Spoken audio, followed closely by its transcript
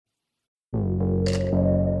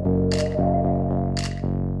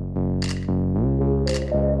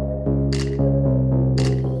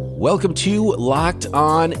Welcome to Locked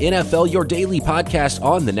On NFL, your daily podcast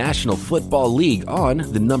on the National Football League on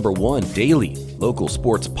the #1 daily local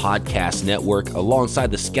sports podcast network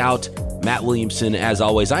alongside the Scout, Matt Williamson. As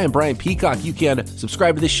always, I am Brian Peacock. You can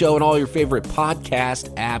subscribe to this show and all your favorite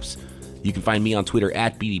podcast apps. You can find me on Twitter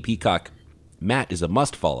at BDPeacock. Matt is a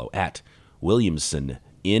must follow at Williamson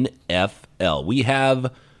NFL. We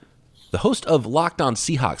have the host of Locked On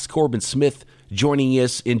Seahawks, Corbin Smith, joining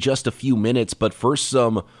us in just a few minutes. But first,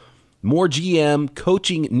 some more GM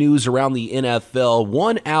coaching news around the NFL.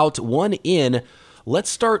 One out, one in. Let's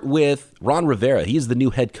start with Ron Rivera. He is the new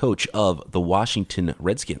head coach of the Washington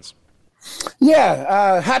Redskins.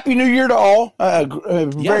 Yeah, Happy New Year to all.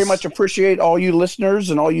 Very much appreciate all you listeners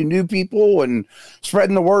and all you new people and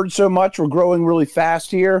spreading the word so much. We're growing really fast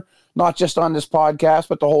here, not just on this podcast,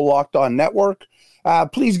 but the whole Locked On network.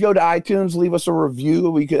 Please go to iTunes, leave us a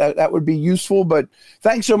review. That would be useful. But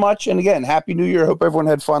thanks so much. And again, Happy New Year. Hope everyone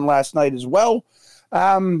had fun last night as well.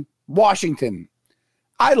 Washington,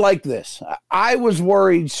 I like this. I was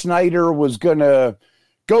worried Snyder was going to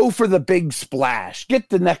go for the big splash, get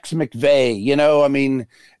the next McVay.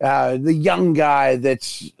 The young guy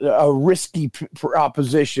that's a risky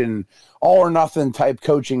proposition, all or nothing type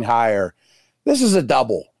coaching hire. This is a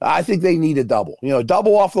double. I think they need a double.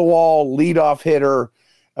 Double off the wall, leadoff hitter.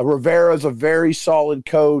 Rivera's a very solid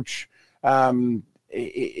coach.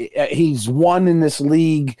 He's won in this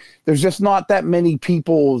league. There's just not that many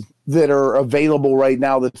people that are available right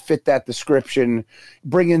now that fit that description.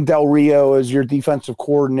 Bring in Del Rio as your defensive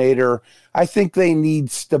coordinator. I think they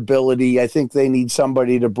need stability. I think they need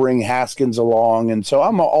somebody to bring Haskins along. And so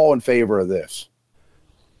I'm all in favor of this.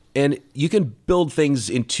 And you can build things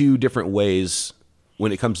in two different ways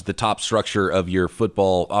when it comes to the top structure of your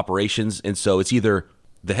football operations. And so it's either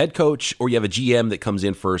the head coach or you have a GM that comes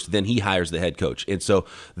in first, then he hires the head coach. And so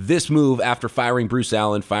this move, after firing Bruce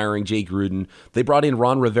Allen, firing Jay Gruden, they brought in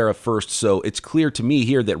Ron Rivera first. So it's clear to me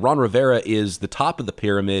here that Ron Rivera is the top of the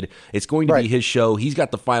pyramid. It's going to be his show. He's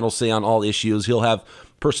got the final say on all issues. He'll have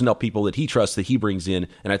personnel people that he trusts that he brings in.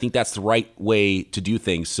 And I think that's the right way to do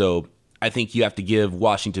things. So I think you have to give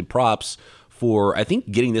Washington props for, I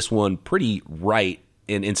think, getting this one pretty right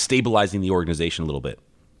and stabilizing the organization a little bit.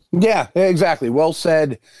 Yeah, exactly. Well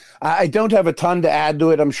said. I don't have a ton to add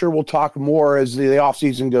to it. I'm sure we'll talk more as the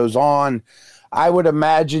offseason goes on. I would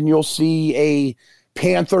imagine you'll see a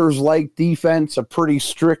Panthers-like defense, a pretty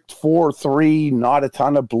strict 4-3, not a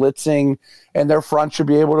ton of blitzing, and their front should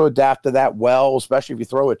be able to adapt to that well, especially if you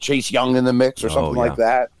throw a Chase Young in the mix or something like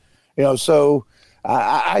that.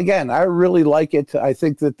 I really like it. I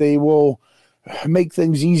think that they will make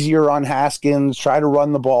things easier on Haskins, try to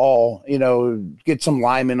run the ball, get some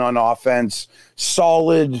linemen on offense.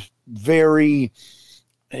 Solid, very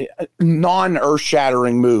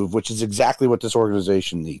non-earth-shattering move, which is exactly what this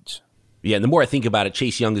organization needs. Yeah, and the more I think about it,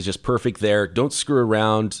 Chase Young is just perfect there. Don't screw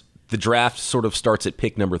around. The draft sort of starts at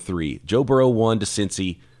pick number 3. Joe Burrow 1 to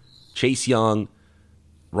Cincy. Chase Young,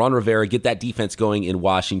 Ron Rivera, get that defense going in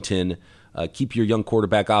Washington. Keep your young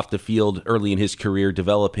quarterback off the field early in his career,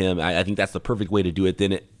 develop him. I think that's the perfect way to do it.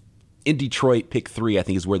 Then in Detroit, pick 3, I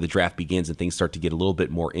think, is where the draft begins and things start to get a little bit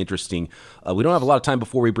more interesting. We don't have a lot of time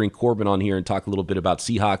before we bring Corbin on here and talk a little bit about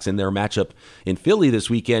Seahawks and their matchup in Philly this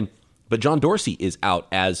weekend. But John Dorsey is out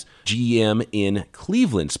as GM in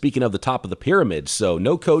Cleveland. Speaking of the top of the pyramid, so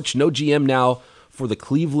no coach, no GM now for the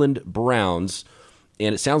Cleveland Browns.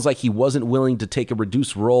 And it sounds like he wasn't willing to take a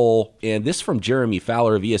reduced role. And this from Jeremy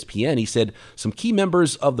Fowler of ESPN. He said, some key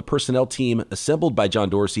members of the personnel team assembled by John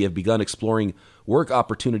Dorsey have begun exploring work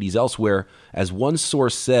opportunities elsewhere. As one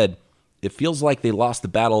source said, it feels like they lost the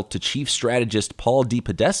battle to chief strategist Paul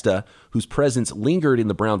DePodesta, whose presence lingered in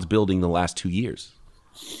the Browns building the last 2 years.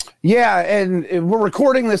 Yeah, and we're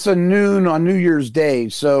recording this at noon on New Year's Day,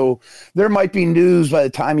 so there might be news by the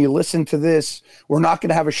time you listen to this. We're not going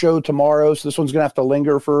to have a show tomorrow, so this one's going to have to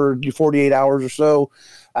linger for 48 hours or so.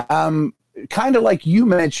 Kind of like you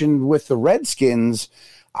mentioned with the Redskins,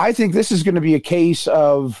 I think this is going to be a case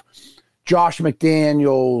of Josh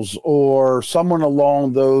McDaniels or someone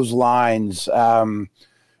along those lines.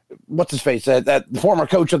 What's his face? That former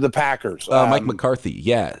coach of the Packers, Mike McCarthy.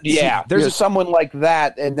 Yeah, yeah. There's someone like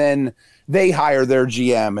that, and then they hire their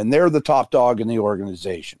GM, and they're the top dog in the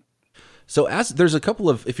organization. So as there's a couple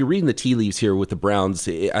of, if you're reading the tea leaves here with the Browns,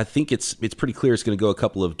 I think it's pretty clear it's going to go a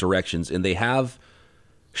couple of directions, and they have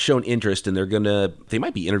shown interest, and they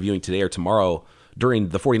might be interviewing today or tomorrow during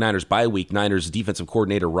the 49ers bye week. Niners defensive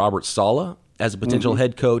coordinator Robert Saleh as a potential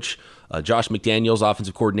head coach. Josh McDaniels,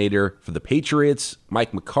 offensive coordinator for the Patriots.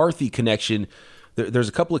 Mike McCarthy connection. There's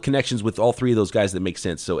a couple of connections with all three of those guys that make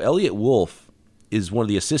sense. So Elliott Wolf is one of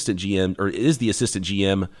the assistant GM, or is the assistant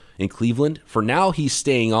GM in Cleveland. For now, he's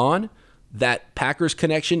staying on. That Packers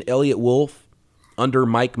connection, Elliott Wolf under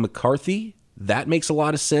Mike McCarthy, that makes a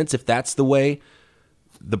lot of sense if that's the way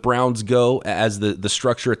the Browns go, as the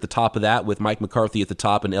structure at the top of that, with Mike McCarthy at the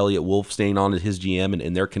top and Elliott Wolf staying on as his GM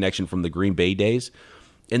and their connection from the Green Bay days.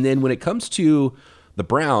 And then when it comes to the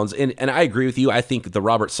Browns, and I agree with you, I think the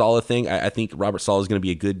Robert Saleh thing, I think Robert Saleh is going to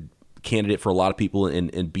be a good candidate for a lot of people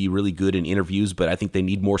and be really good in interviews, but I think they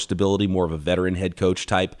need more stability, more of a veteran head coach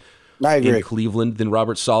type in Cleveland than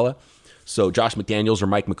Robert Saleh. So Josh McDaniels or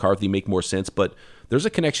Mike McCarthy make more sense, but there's a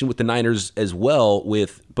connection with the Niners as well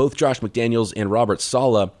with both Josh McDaniels and Robert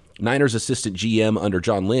Saleh. Niners assistant GM under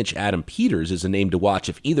John Lynch, Adam Peters, is a name to watch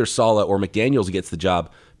if either Saleh or McDaniels gets the job.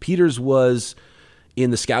 Peters was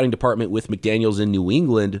in the scouting department with McDaniels in New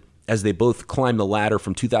England as they both climbed the ladder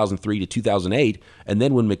from 2003 to 2008. And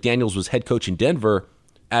then when McDaniels was head coach in Denver,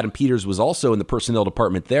 Adam Peters was also in the personnel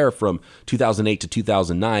department there from 2008 to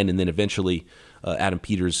 2009. And then eventually Adam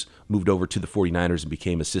Peters moved over to the 49ers and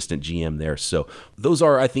became assistant GM there. So those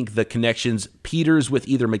are, I think, the connections. Peters with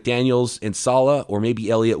either McDaniels and Saleh, or maybe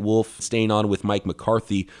Elliott Wolf staying on with Mike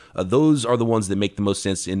McCarthy. Those are the ones that make the most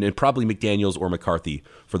sense, and probably McDaniels or McCarthy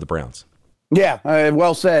for the Browns. Yeah,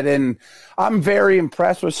 well said. And I'm very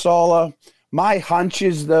impressed with Saleh. My hunch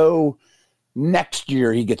is, though, next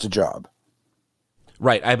year he gets a job.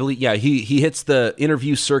 Right. I believe, yeah, he hits the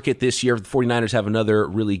interview circuit this year. The 49ers have another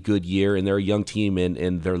really good year, and they're a young team,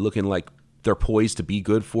 and they're looking like they're poised to be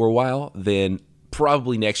good for a while. Then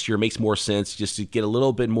probably next year makes more sense just to get a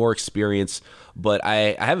little bit more experience. But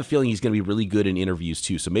I have a feeling he's going to be really good in interviews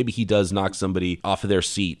too. So maybe he does knock somebody off of their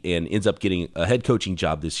seat and ends up getting a head coaching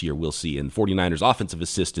job this year. We'll see. And 49ers offensive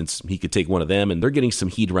assistants, he could take one of them, and they're getting some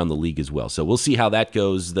heat around the league as well. So we'll see how that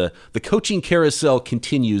goes. The coaching carousel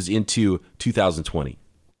continues into 2020.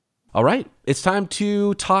 All right, it's time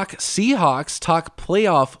to talk Seahawks, talk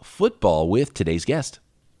playoff football with today's guest.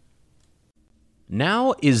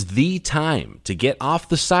 Now is the time to get off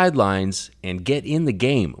the sidelines and get in the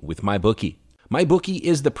game with MyBookie. MyBookie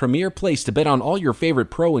is the premier place to bet on all your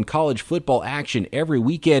favorite pro and college football action every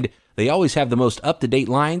weekend. They always have the most up-to-date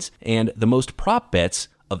lines and the most prop bets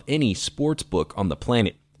of any sports book on the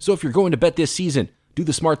planet. So if you're going to bet this season, do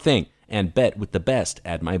the smart thing and bet with the best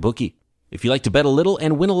at MyBookie. If you like to bet a little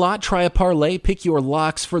and win a lot, try a parlay. Pick your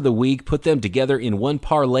locks for the week, put them together in one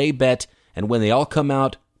parlay bet, and when they all come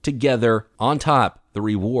out together on top, the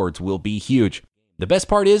rewards will be huge. The best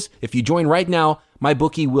part is, if you join right now,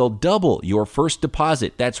 MyBookie will double your first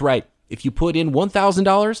deposit. That's right. If you put in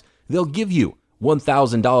 $1,000, they'll give you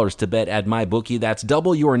 $1,000 to bet at MyBookie. That's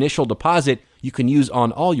double your initial deposit you can use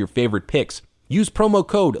on all your favorite picks. Use promo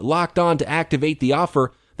code LOCKEDON to activate the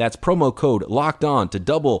offer. That's promo code LOCKEDON to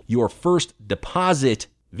double your first deposit.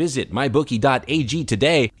 Visit mybookie.ag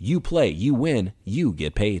today. You play, you win, you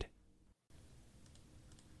get paid.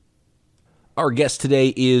 Our guest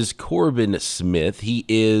today is Corbin Smith. He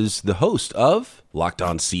is the host of Locked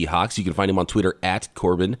On Seahawks. You can find him on Twitter at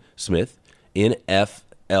Corbin Smith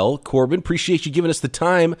NFL. Corbin, appreciate you giving us the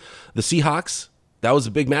time. The Seahawks, that was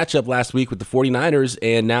a big matchup last week with the 49ers,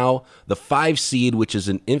 and now the 5 seed, which is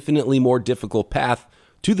an infinitely more difficult path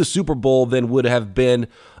to the Super Bowl than would have been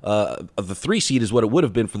the 3 seed is what it would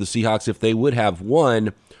have been for the Seahawks if they would have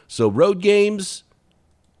won. So road games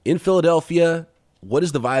in Philadelphia, what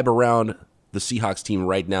is the vibe around the Seahawks team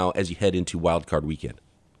right now as you head into Wild Card Weekend?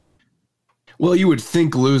 Well, you would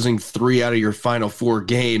think losing 3 out of your final 4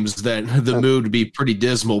 games that the mood would be pretty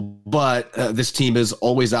dismal, but this team is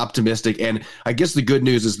always optimistic. And I guess the good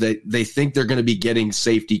news is that they think they're going to be getting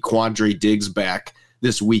safety Quandre Diggs back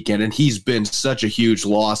this weekend, and he's been such a huge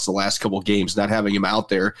loss the last couple of games, not having him out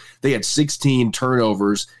there. They had 16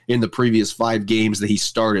 turnovers in the previous 5 games that he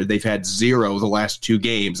started. They've had 0 the last 2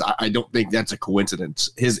 games. I don't think that's a coincidence.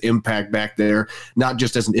 His impact back there, not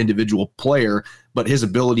just as an individual player, but his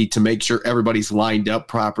ability to make sure everybody's lined up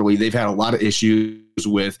properly. They've had a lot of issues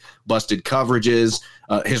with busted coverages.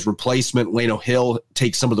 His replacement, Lano Hill,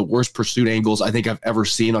 takes some of the worst pursuit angles I think I've ever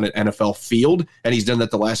seen on an NFL field, and he's done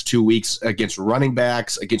that the last 2 weeks against running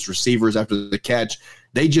backs, against receivers after the catch.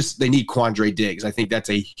 They need Quandre Diggs. I think that's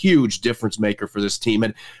a huge difference maker for this team.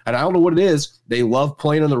 And I don't know what it is. They love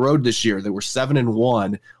playing on the road this year. They were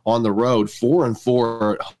 7-1 on the road,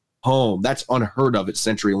 4-4 at home. That's unheard of at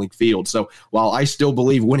CenturyLink Field. So while I still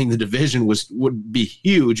believe winning the division would be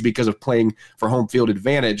huge because of playing for home field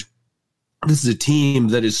advantage, this is a team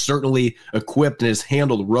that is certainly equipped and has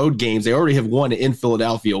handled road games. They already have won in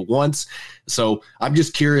Philadelphia once. So I'm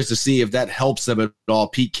just curious to see if that helps them at all.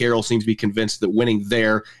 Pete Carroll seems to be convinced that winning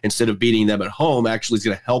there instead of beating them at home actually is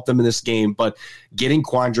going to help them in this game. But getting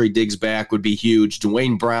Quandre Diggs back would be huge.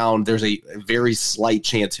 Dwayne Brown, there's a very slight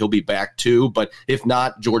chance he'll be back too. But if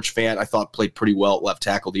not, George Fant, I thought played pretty well at left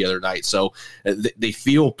tackle the other night. So they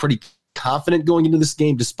feel pretty confident going into this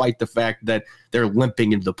game despite the fact that they're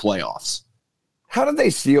limping into the playoffs. How did they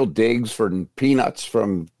steal Diggs for peanuts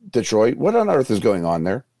from Detroit? What on earth is going on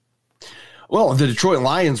there? Well, the Detroit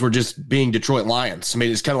Lions were just being Detroit Lions. I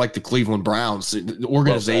mean, it's kind of like the Cleveland Browns,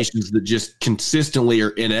 organizations that just consistently are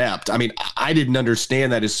inept. I mean, I didn't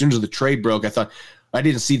understand that as soon as the trade broke. I thought, I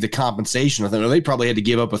didn't see the compensation. I thought, they probably had to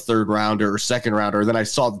give up a third rounder or second rounder. Then I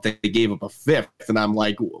saw that they gave up a fifth, and I'm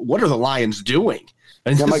like, what are the Lions doing?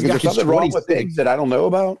 And I'm like, is there something wrong with Diggs that I don't know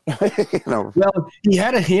about? Well, he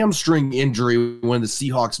had a hamstring injury when the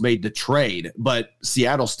Seahawks made the trade, but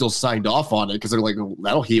Seattle still signed off on it because they're like,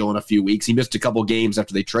 that'll heal in a few weeks. He missed a couple games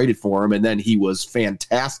after they traded for him, and then he was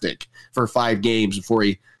fantastic for 5 games before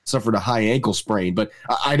he suffered a high ankle sprain. But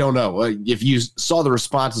I don't know. If you saw the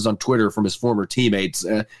responses on Twitter from his former teammates,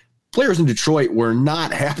 players in Detroit were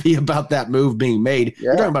not happy about that move being made. Yeah.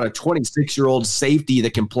 You're talking about a 26-year-old safety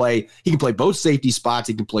that can play. He can play both safety spots.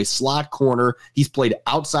 He can play slot corner. He's played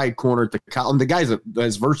outside corner at the column. The guy's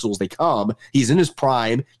as versatile as they come. He's in his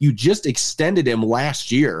prime. You just extended him last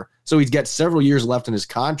year, so he's got several years left in his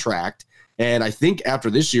contract. And I think after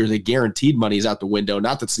this year, the guaranteed money is out the window.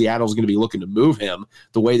 Not that Seattle's going to be looking to move him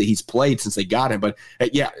the way that he's played since they got him. But,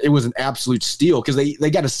 yeah, it was an absolute steal because they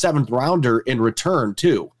got a 7th rounder in return,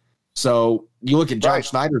 too. So you look at John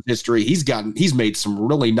Schneider's history, he's made some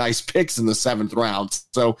really nice picks in the 7th round.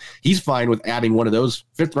 So he's fine with adding one of those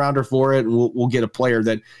 5th rounder for it, and we'll get a player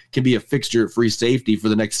that can be a fixture at free safety for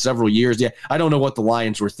the next several years. Yeah, I don't know what the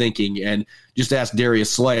Lions were thinking, and just ask Darius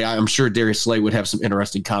Slay. I'm sure Darius Slay would have some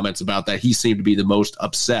interesting comments about that. He seemed to be the most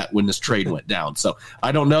upset when this trade went down. So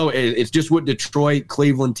I don't know. It's just what Detroit,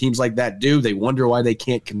 Cleveland, teams like that do. They wonder why they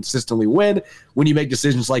can't consistently win. When you make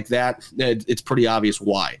decisions like that, it's pretty obvious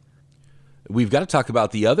why. We've got to talk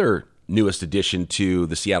about the other newest addition to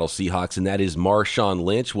the Seattle Seahawks, and that is Marshawn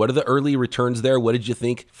Lynch. What are the early returns there? What did you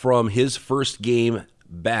think from his first game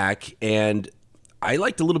back? And I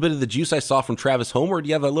liked a little bit of the juice I saw from Travis Homer. Do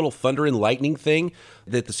you have a little thunder and lightning thing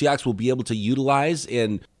that the Seahawks will be able to utilize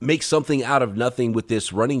and make something out of nothing with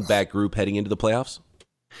this running back group heading into the playoffs?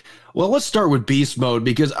 Well, let's start with beast mode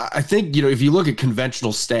because I think, if you look at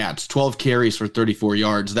conventional stats, 12 carries for 34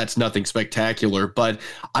 yards, that's nothing spectacular. But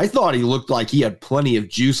I thought he looked like he had plenty of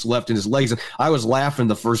juice left in his legs. And I was laughing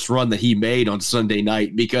the first run that he made on Sunday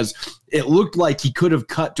night because it looked like he could have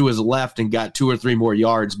cut to his left and got 2 or 3 more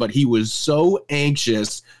yards, but he was so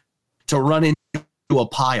anxious to run into a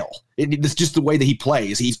pile. It's just the way that he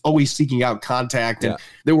plays. He's always seeking out contact. And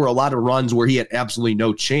there were a lot of runs where he had absolutely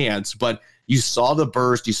no chance, but you saw the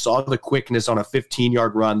burst, you saw the quickness on a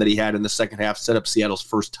 15-yard run that he had in the second half, set up Seattle's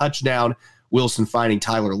first touchdown, Wilson finding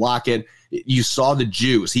Tyler Lockett. You saw the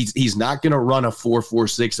juice. He's not going to run a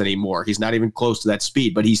 4.46 anymore. He's not even close to that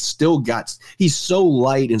speed, but he's so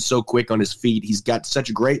light and so quick on his feet. He's got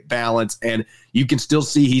such great balance, and you can still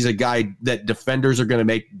see he's a guy that defenders are going to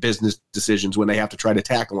make business decisions when they have to try to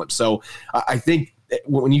tackle him. So I think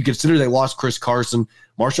when you consider they lost Chris Carson,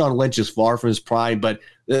 Marshawn Lynch is far from his prime, but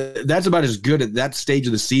that's about as good at that stage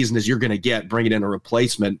of the season as you're going to get bringing in a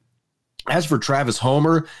replacement. As for Travis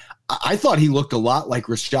Homer, I thought he looked a lot like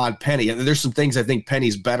Rashad Penny. There's some things I think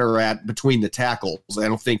Penny's better at between the tackles. I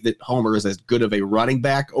don't think that Homer is as good of a running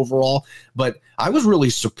back overall, but I was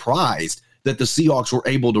really surprised that the Seahawks were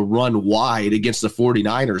able to run wide against the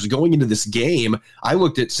 49ers. Going into this game, I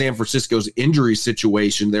looked at San Francisco's injury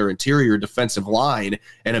situation, their interior defensive line,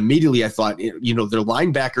 and immediately I thought, their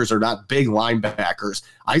linebackers are not big linebackers.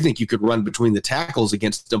 I think you could run between the tackles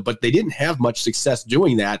against them, but they didn't have much success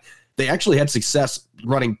doing that. They actually had success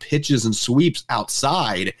running pitches and sweeps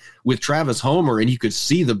outside with Travis Homer, and you could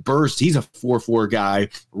see the burst. He's a 4.4 guy,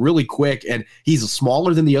 really quick, and he's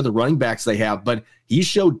smaller than the other running backs they have, but he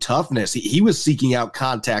showed toughness. He was seeking out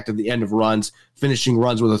contact at the end of runs, finishing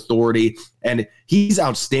runs with authority, and he's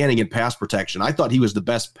outstanding in pass protection. I thought he was the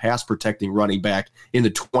best pass-protecting running back in the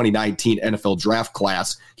 2019 NFL draft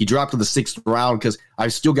class. He dropped to the 6th round because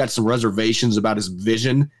I've still got some reservations about his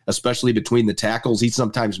vision, especially between the tackles. He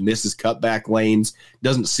sometimes misses cutback lanes,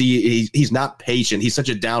 doesn't see, he's not patient. He's such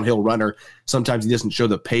a downhill runner. Sometimes he doesn't show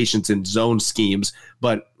the patience in zone schemes,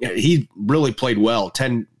 but he really played well.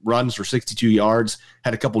 10 runs for 62 yards,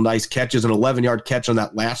 had a couple nice catches, an 11-yard catch on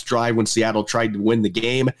that last drive when Seattle tried to win the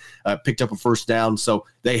game, picked up a first down. So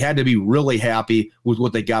they had to be really happy with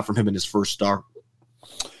what they got from him in his first start.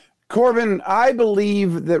 Corbin, I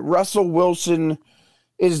believe that Russell Wilson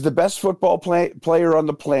is the best football player on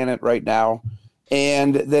the planet right now,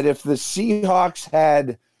 and that if the Seahawks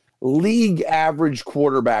had league average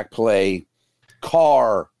quarterback play,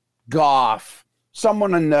 Carr, Goff,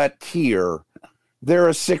 someone in that tier, they're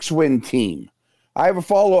a 6-win team. I have a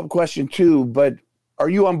follow-up question too, but are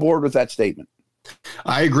you on board with that statement?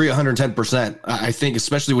 I agree 110%. I think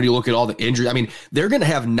especially when you look at all the injuries, I mean, they're going to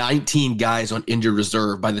have 19 guys on injured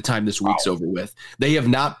reserve by the time this week's over with. They have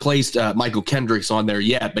not placed Michael Kendricks on there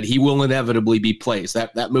yet, but he will inevitably be placed.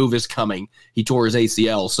 That move is coming. He tore his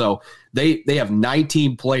ACL. So they have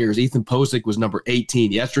 19 players. Ethan Posick was number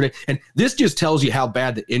 18 yesterday. And this just tells you how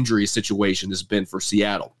bad the injury situation has been for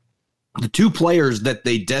Seattle. The two players that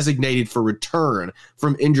they designated for return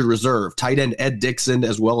from injured reserve, tight end Ed Dickson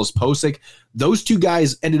as well as Posick, those two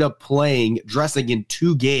guys ended up dressing in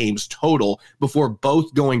 2 games total before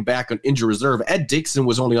both going back on injured reserve. Ed Dickson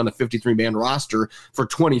was only on the 53-man roster for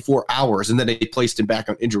 24 hours, and then they placed him back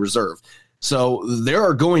on injured reserve. So there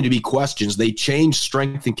are going to be questions. They changed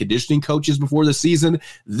strength and conditioning coaches before the season.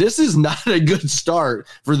 This is not a good start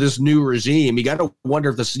for this new regime. You got to wonder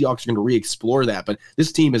if the Seahawks are going to re-explore that. But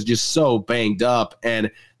this team is just so banged up, and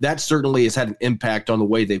that certainly has had an impact on the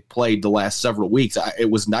way they've played the last several weeks. It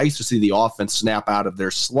was nice to see the offense snap out of their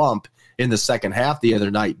slump in the second half the other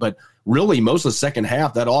night, but really most of the second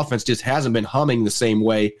half, that offense just hasn't been humming the same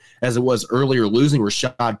way as it was earlier. Losing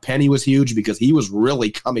Rashad Penny was huge because he was really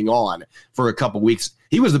coming on for a couple weeks.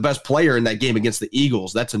 He was the best player in that game against the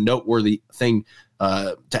Eagles. That's a noteworthy thing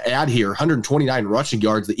to add here. 129 rushing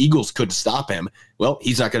yards. The Eagles couldn't stop him. Well,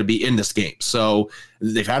 he's not going to be in this game. So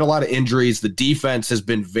they've had a lot of injuries. The defense has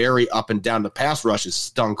been very up and down. The pass rush has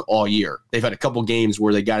stunk all year. They've had a couple games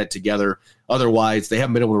where they got it together. Otherwise, they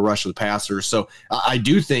haven't been able to rush the passers. So I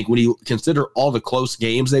do think when you consider all the close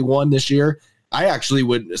games they won this year, I actually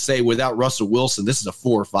would say without Russell Wilson, this is a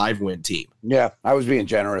 4 or 5 win team. Yeah, I was being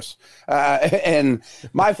generous. And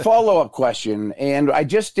my follow-up question, and I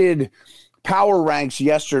just did power ranks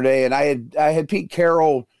yesterday, and I had Pete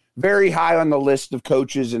Carroll very high on the list of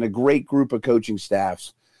coaches and a great group of coaching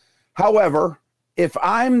staffs. However, if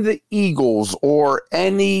I'm the Eagles or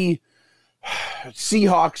any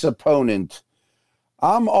Seahawks opponent,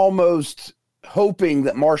 I'm almost hoping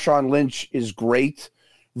that Marshawn Lynch is great,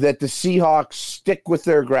 that the Seahawks stick with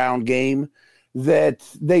their ground game, that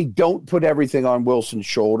they don't put everything on Wilson's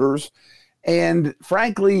shoulders. And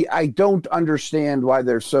frankly, I don't understand why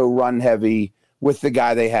they're so run heavy with the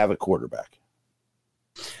guy they have at quarterback.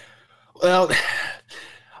 Well,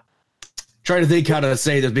 trying to think how to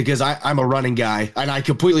say this because I'm a running guy, and I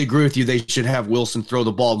completely agree with you. They should have Wilson throw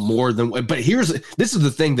the ball more than. But this is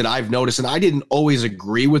the thing that I've noticed, and I didn't always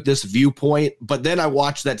agree with this viewpoint. But then I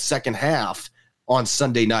watched that second half on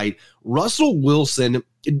Sunday night. Russell Wilson,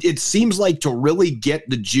 it seems like to really get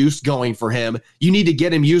the juice going for him, you need to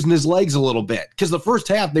get him using his legs a little bit. Because the first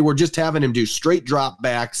half, they were just having him do straight drop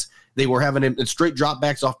backs. They were having him straight drop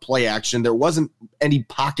backs off play action. There wasn't any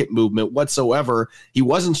pocket movement whatsoever. He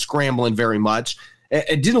wasn't scrambling very much.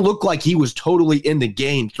 It didn't look like he was totally in the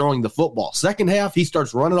game throwing the football. Second half, he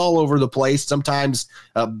starts running all over the place, sometimes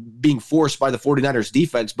being forced by the 49ers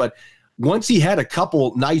defense. But once he had a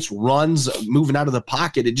couple nice runs moving out of the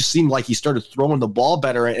pocket, it just seemed like he started throwing the ball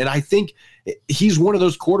better. And I think he's one of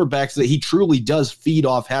those quarterbacks that he truly does feed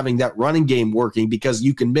off having that running game working because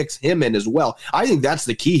you can mix him in as well. I think that's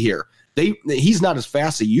the key here. He's not as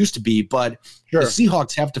fast as he used to be, but sure, the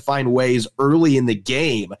Seahawks have to find ways early in the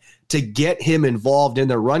game to get him involved in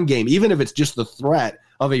their run game, even if it's just the threat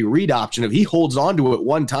of a read option. If he holds on to it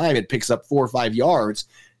one time and picks up 4 or 5 yards,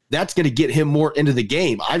 that's going to get him more into the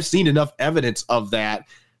game. I've seen enough evidence of that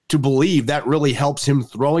to believe that really helps him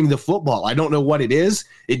throwing the football. I don't know what it is.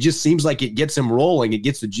 It just seems like it gets him rolling. It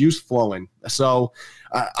gets the juice flowing. So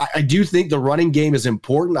I do think the running game is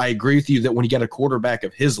important. I agree with you that when you get a quarterback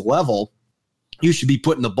of his level, you should be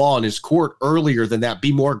putting the ball in his court earlier than that.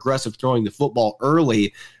 Be more aggressive throwing the football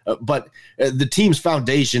early. But the team's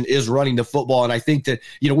foundation is running the football. And I think that,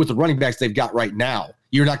 with the running backs they've got right now,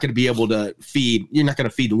 you're not going to be able to feed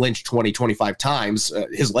Lynch 20, 25 times.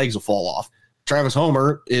 His legs will fall off. Travis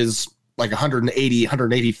Homer is like 180,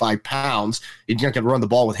 185 pounds. You're not going to run the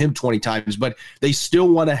ball with him 20 times, but they still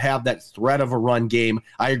want to have that threat of a run game.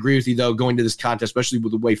 I agree with you, though, going to this contest, especially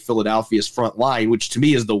with the way Philadelphia's front line, which to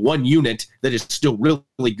me is the one unit that is still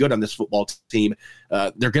really good on this football team.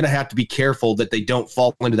 They're going to have to be careful that they don't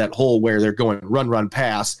fall into that hole where they're going run,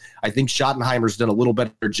 pass. I think Schottenheimer's done a little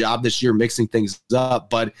better job this year mixing things up,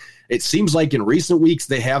 but it seems like in recent weeks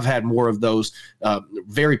they have had more of those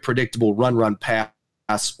very predictable run,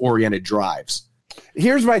 pass-oriented drives.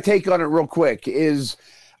 Here's my take on it real quick is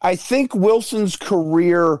I think Wilson's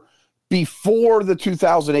career before the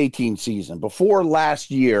 2018 season, before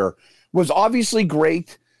last year, was obviously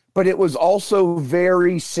great, but it was also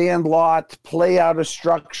very sandlot, play out of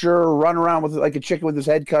structure, run around with like a chicken with his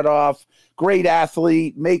head cut off, great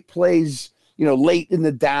athlete, make plays, late in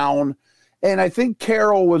the down. And I think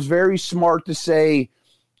Carroll was very smart to say,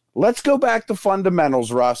 let's go back to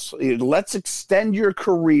fundamentals, Russ. Let's extend your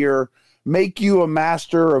career, make you a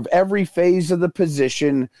master of every phase of the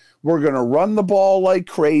position. We're going to run the ball like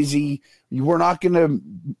crazy. We're not going to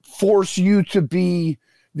force you to be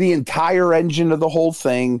the entire engine of the whole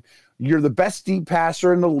thing. You're the best deep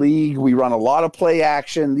passer in the league. We run a lot of play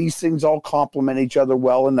action. These things all complement each other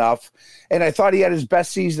well enough. And I thought he had his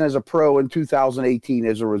best season as a pro in 2018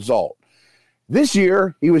 as a result. This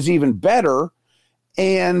year, he was even better.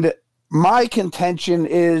 And my contention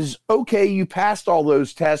is, okay, you passed all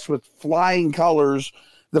those tests with flying colors.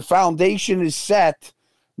 The foundation is set.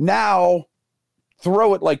 Now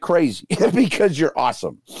throw it like crazy because you're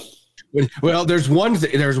awesome. Well, there's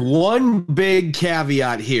one big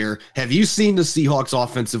caveat here. Have you seen the Seahawks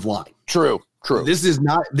offensive line? True. This is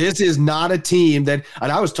not a team that,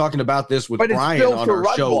 and I was talking about this with Brian on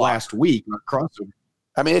our show last week.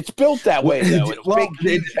 I mean, it's built that way, though. It's big,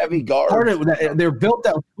 huge, heavy guards. They're built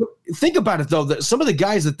that way. Think about it, though. That some of the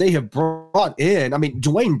guys that they have brought in, I mean,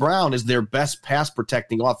 Dwayne Brown is their best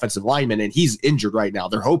pass-protecting offensive lineman, and he's injured right now.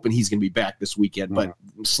 They're hoping he's going to be back this weekend, but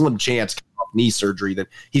slim chance knee surgery that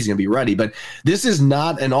he's going to be ready. But this is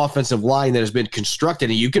not an offensive line that has been constructed,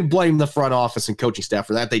 and you can blame the front office and coaching staff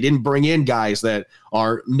for that. They didn't bring in guys that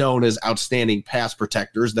are known as outstanding pass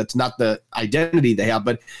protectors. That's not the identity they have.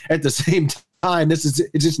 But at the same time, it's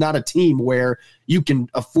just not a team where you can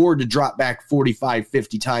afford to drop back 45,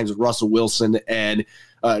 50 times with Russell Wilson and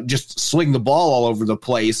just sling the ball all over the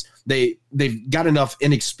place. They've got enough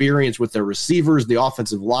inexperience with their receivers. The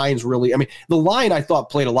offensive line's really, I mean, the line I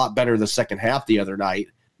thought played a lot better the second half the other night,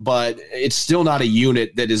 but it's still not a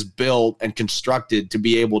unit that is built and constructed to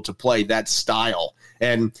be able to play that style.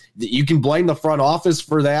 And you can blame the front office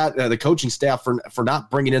for that, the coaching staff for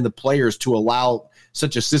not bringing in the players to allow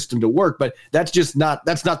such a system to work, but that's not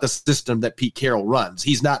the system that Pete Carroll runs.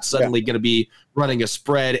 He's not suddenly going to be running a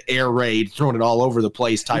spread, air raid, throwing it all over the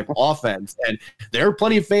place type offense. And there are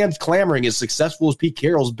plenty of fans clamoring, as successful as Pete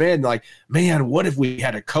Carroll's been, like, man, what if we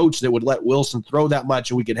had a coach that would let Wilson throw that much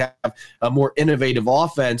and we could have a more innovative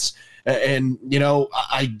offense? And,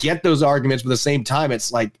 I get those arguments, but at the same time,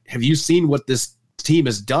 it's like, have you seen what this team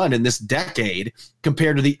has done in this decade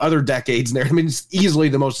compared to the other decades there? I mean, it's easily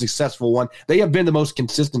the most successful one. They have been the most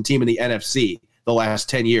consistent team in the NFC the last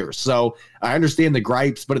 10 years. So I understand the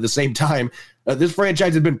gripes, but at the same time, this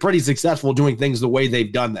franchise has been pretty successful doing things the way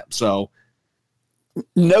they've done them. So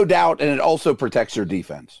no doubt. And it also protects your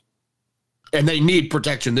defense. And they need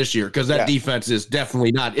protection this year because that defense is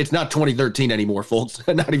definitely it's not 2013 anymore, folks.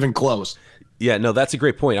 Not even close. Yeah, no, that's a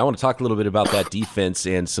great point. I want to talk a little bit about that defense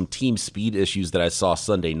and some team speed issues that I saw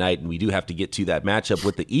Sunday night, and we do have to get to that matchup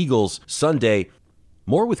with the Eagles Sunday.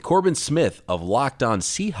 More with Corbin Smith of Locked On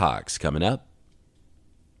Seahawks coming up.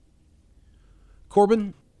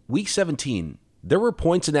 Corbin, Week 17, there were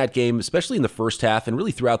points in that game, especially in the first half and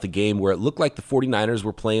really throughout the game, where it looked like the 49ers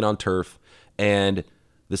were playing on turf and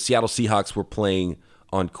the Seattle Seahawks were playing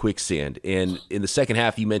on quicksand. And in the second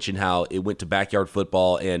half, you mentioned how it went to backyard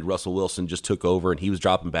football and Russell Wilson just took over and he was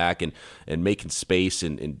dropping back and making space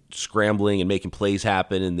and scrambling and making plays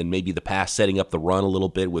happen. And then maybe the pass setting up the run a little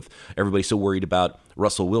bit with everybody so worried about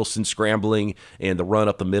Russell Wilson scrambling and the run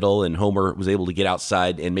up the middle, and Homer was able to get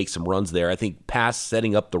outside and make some runs there. I think pass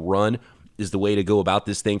setting up the run is the way to go about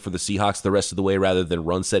this thing for the Seahawks the rest of the way rather than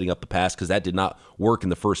run setting up the pass, because that did not work in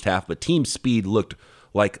the first half. But team speed looked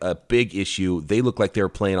like a big issue. They look like they were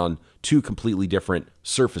playing on two completely different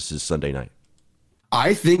surfaces Sunday night.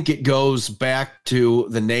 I think it goes back to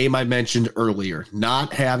the name I mentioned earlier,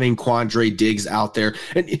 not having Quandre Diggs out there.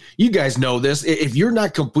 And you guys know this. If you're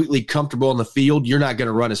not completely comfortable on the field, you're not going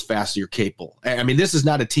to run as fast as you're capable. I mean, this is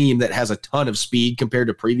not a team that has a ton of speed compared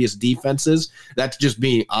to previous defenses. That's just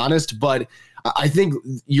being honest. But I think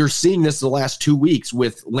you're seeing this the last 2 weeks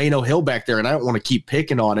with Lano Hill back there, and I don't want to keep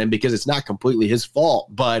picking on him because it's not completely his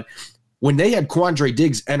fault, but when they had Quandre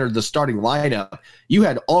Diggs enter the starting lineup, you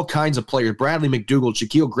had all kinds of players, Bradley McDougald,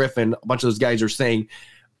 Shaquille Griffin, a bunch of those guys are saying,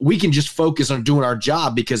 we can just focus on doing our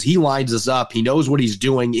job because he lines us up. He knows what he's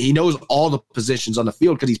doing. He knows all the positions on the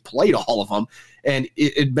field because he's played all of them. And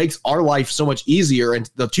it makes our life so much easier. And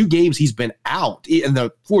the 2 games he's been out in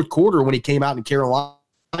the fourth quarter when he came out in Carolina,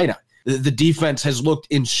 the defense has looked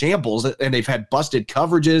in shambles, and they've had busted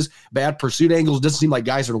coverages, bad pursuit angles. Doesn't seem like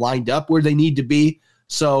guys are lined up where they need to be.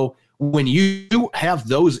 So when you have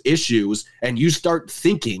those issues and you start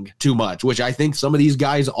thinking too much, which I think some of these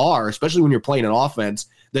guys are, especially when you're playing an offense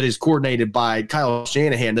that is coordinated by Kyle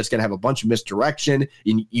Shanahan, that's going to have a bunch of misdirection.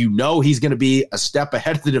 You know he's going to be a step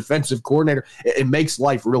ahead of the defensive coordinator. It makes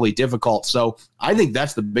life really difficult. So I think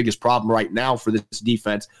that's the biggest problem right now for this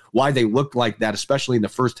defense. Why they look like that, especially in the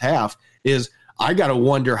first half, is I got to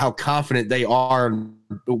wonder how confident they are,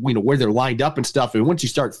 where they're lined up and stuff. And once you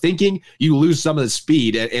start thinking, you lose some of the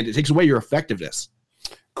speed, and it takes away your effectiveness.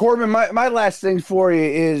 Corbin, my last thing for you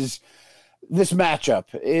is this matchup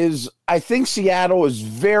is I think Seattle is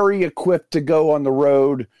very equipped to go on the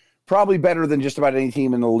road, probably better than just about any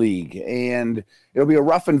team in the league. And it'll be a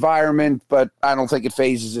rough environment, but I don't think it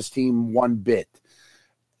phases this team one bit.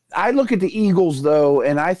 I look at the Eagles, though,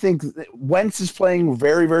 and I think Wentz is playing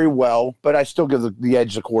very, very well, but I still give the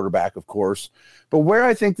edge to quarterback, of course. But where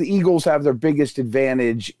I think the Eagles have their biggest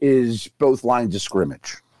advantage is both lines of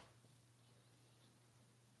scrimmage.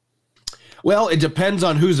 Well, it depends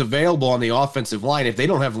on who's available on the offensive line. If they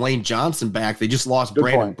don't have Lane Johnson back, they just lost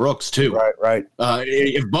Brandon Brooks, too. Right.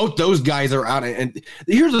 If both those guys are out, and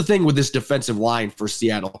here's the thing with this defensive line for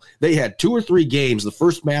Seattle. They had 2 or 3 games, the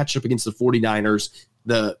first matchup against the 49ers,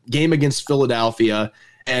 the game against Philadelphia,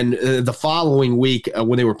 and the following week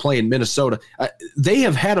when they were playing Minnesota. They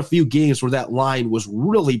have had a few games where that line was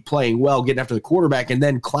really playing well, getting after the quarterback, and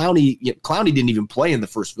then Clowney didn't even play in the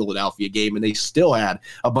first Philadelphia game, and they still had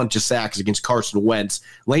a bunch of sacks against Carson Wentz.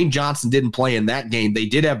 Lane Johnson didn't play in that game. They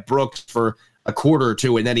did have Brooks for a quarter or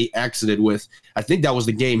two, and then he exited with, I think that was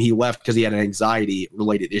the game he left because he had an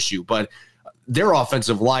anxiety-related issue. But their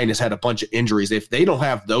offensive line has had a bunch of injuries. If they don't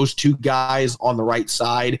have those 2 guys on the right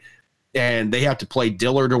side, and they have to play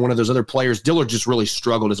Dillard or one of those other players. Dillard just really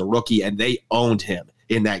struggled as a rookie, and they owned him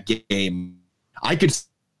in that game. I could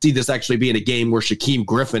see this actually being a game where Shaquem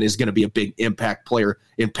Griffin is going to be a big impact player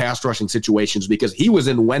in pass rushing situations because he was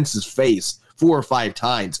in Wentz's face 4 or 5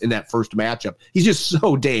 times in that first matchup. He's just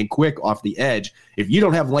so dang quick off the edge. If you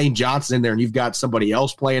don't have Lane Johnson in there and you've got somebody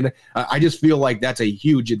else playing, I just feel like that's a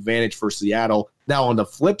huge advantage for Seattle. Now, on the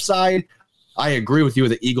flip side, I agree with you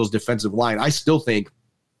with the Eagles' defensive line. I still think,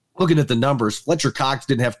 looking at the numbers, Fletcher Cox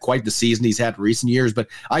didn't have quite the season he's had in recent years, but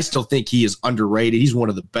I still think he is underrated. He's one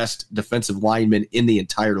of the best defensive linemen in the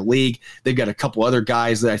entire league. They've got a couple other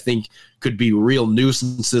guys that I think could be real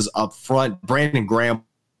nuisances up front. Brandon Graham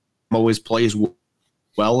always plays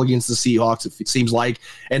well against the Seahawks, it seems like.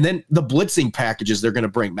 And then the blitzing packages they're going to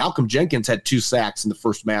bring. Malcolm Jenkins had 2 sacks in the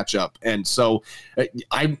first matchup. And so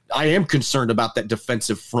I am concerned about that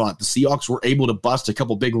defensive front. The Seahawks were able to bust a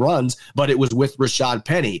couple big runs, but it was with Rashad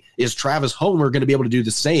Penny. Is Travis Homer going to be able to do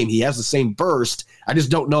the same? He has the same burst. I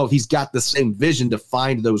just don't know if he's got the same vision to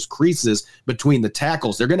find those creases between the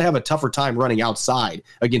tackles. They're going to have a tougher time running outside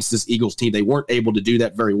against this Eagles team. They weren't able to do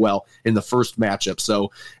that very well in the first matchup.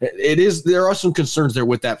 So there are some concerns there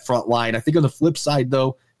with that front line. I think on the flip side,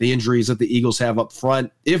 though, the injuries that the Eagles have up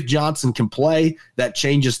front, if Johnson can play, that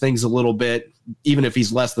changes things a little bit, even if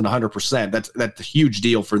he's less than 100%. That's a huge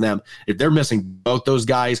deal for them. If they're missing both those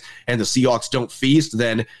guys and the Seahawks don't feast,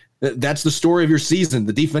 then that's the story of your season.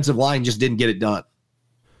 The defensive line just didn't get it done.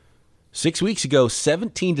 6 weeks ago,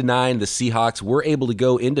 17-9, the Seahawks were able to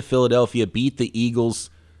go into Philadelphia, beat the Eagles.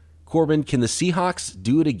 Corbin, can the Seahawks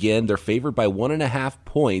do it again? They're favored by 1.5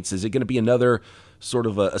 points. Is it going to be another sort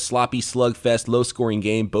of a sloppy slugfest, low-scoring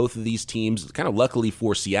game? Both of these teams, kind of luckily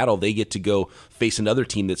for Seattle, they get to go face another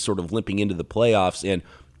team that's sort of limping into the playoffs. And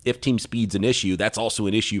if team speed's an issue, that's also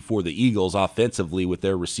an issue for the Eagles offensively with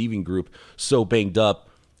their receiving group so banged up.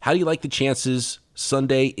 How do you like the chances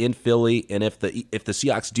Sunday in Philly? And if the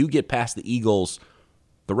Seahawks do get past the Eagles,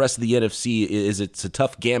 the rest of the NFC, it's a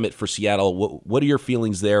tough gamut for Seattle. What are your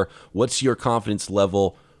feelings there? What's your confidence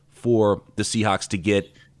level for the Seahawks to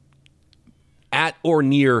get at or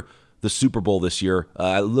near the Super Bowl this year?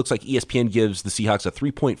 It looks like ESPN gives the Seahawks a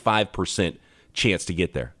 3.5% chance to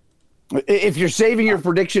get there. If you're saving your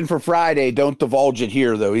prediction for Friday, don't divulge it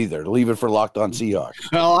here, though, either. Leave it for Locked On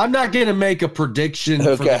Seahawks. Well, I'm not going to make a prediction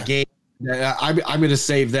for the game I'm going to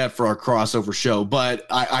save that for our crossover show, but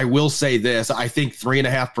I will say this. I think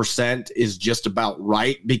 3.5% is just about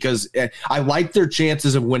right because I like their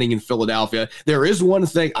chances of winning in Philadelphia. There is one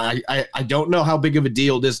thing. I don't know how big of a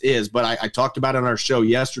deal this is, but I talked about it on our show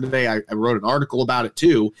yesterday. I wrote an article about it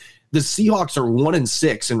too. The Seahawks are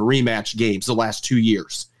 1-6 in rematch games the last 2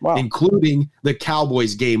 years, including the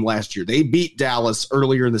Cowboys game last year. They beat Dallas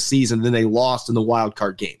earlier in the season, then they lost in the wild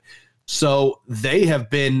card game. So they have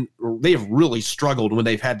really struggled when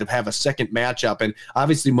they've had to have a second matchup. And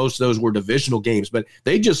obviously most of those were divisional games, but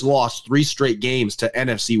they just lost 3 straight games to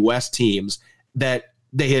NFC West teams that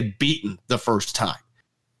they had beaten the first time.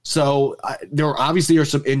 So there obviously are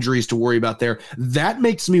some injuries to worry about there. That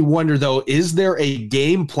makes me wonder, though, is there a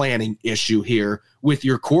game planning issue here with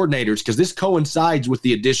your coordinators? Because this coincides with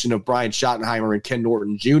the addition of Brian Schottenheimer and Ken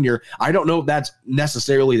Norton Jr. I don't know if that's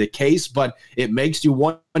necessarily the case, but it makes you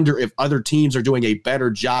wonder if other teams are doing a better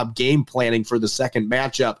job game planning for the second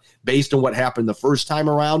matchup based on what happened the first time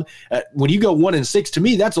around. When you go 1-6, to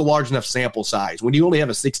me, that's a large enough sample size. When you only have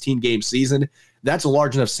a 16-game season, that's a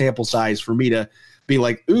large enough sample size for me to be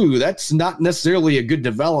like, ooh, that's not necessarily a good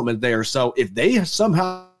development there. So if they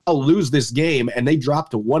somehow lose this game and they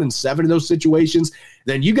drop to 1-7 in those situations,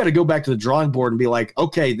 then you got to go back to the drawing board and be like,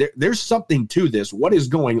 okay, there's something to this. What is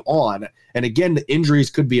going on? And again, the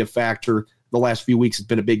injuries could be a factor. The last few weeks has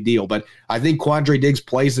been a big deal, but I think Quandre Diggs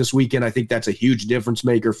plays this weekend. I think that's a huge difference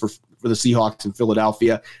maker for the Seahawks in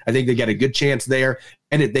Philadelphia. I think they get a good chance there.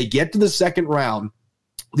 And if they get to the second round,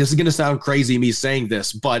 this is going to sound crazy me saying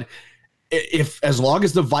this, but if as long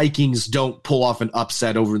as the Vikings don't pull off an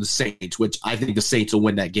upset over the Saints, which I think the Saints will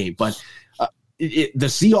win that game, but the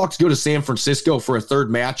Seahawks go to San Francisco for a third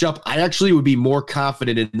matchup, I actually would be more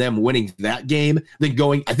confident in them winning that game than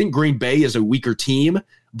going. I think Green Bay is a weaker team,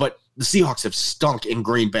 but the Seahawks have stunk in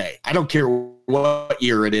Green Bay. I don't care what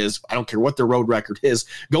year it is. I don't care what their road record is.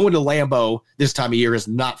 Going to Lambeau this time of year is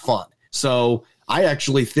not fun. So I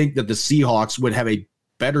actually think that the Seahawks would have a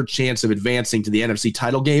better chance of advancing to the NFC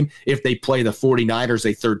title game if they play the 49ers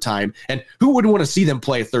a third time. And who wouldn't want to see them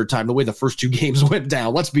play a third time the way the first 2 games went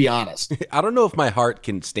down? Let's be honest. I don't know if my heart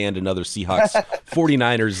can stand another Seahawks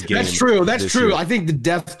 49ers game. That's true. Year. I think the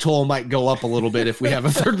death toll might go up a little bit if we have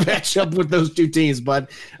a third matchup with those 2 teams,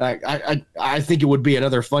 but I think it would be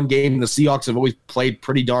another fun game. The Seahawks have always played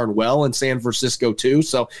pretty darn well in San Francisco too.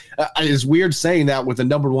 So it's weird saying that with the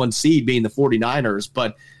number 1 seed being the 49ers,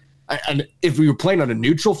 but and if we were playing on a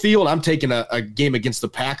neutral field, I'm taking a game against the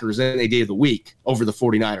Packers any day of the week over the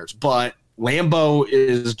 49ers. But Lambeau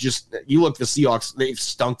is just, you look at the Seahawks, they've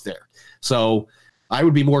stunk there. So I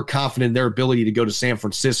would be more confident in their ability to go to San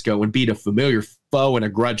Francisco and beat a familiar foe in a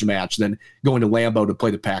grudge match than going to Lambeau to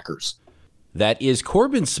play the Packers. That is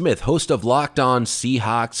Corbin Smith, host of Locked On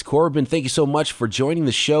Seahawks. Corbin, thank you so much for joining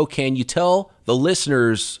the show. Can you tell the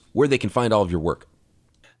listeners where they can find all of your work?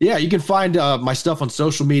 Yeah, you can find my stuff on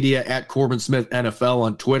social media at Corbin Smith NFL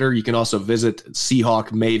on Twitter. You can also visit Seahawk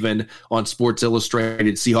Maven on Sports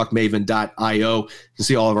Illustrated, SeahawkMaven.io. You can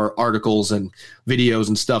see all of our articles and videos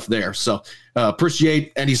and stuff there. So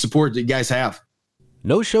appreciate any support that you guys have.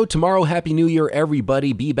 No show tomorrow. Happy New Year,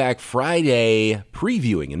 everybody. Be back Friday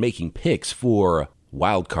previewing and making picks for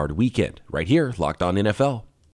Wild Card Weekend right here, Locked On NFL.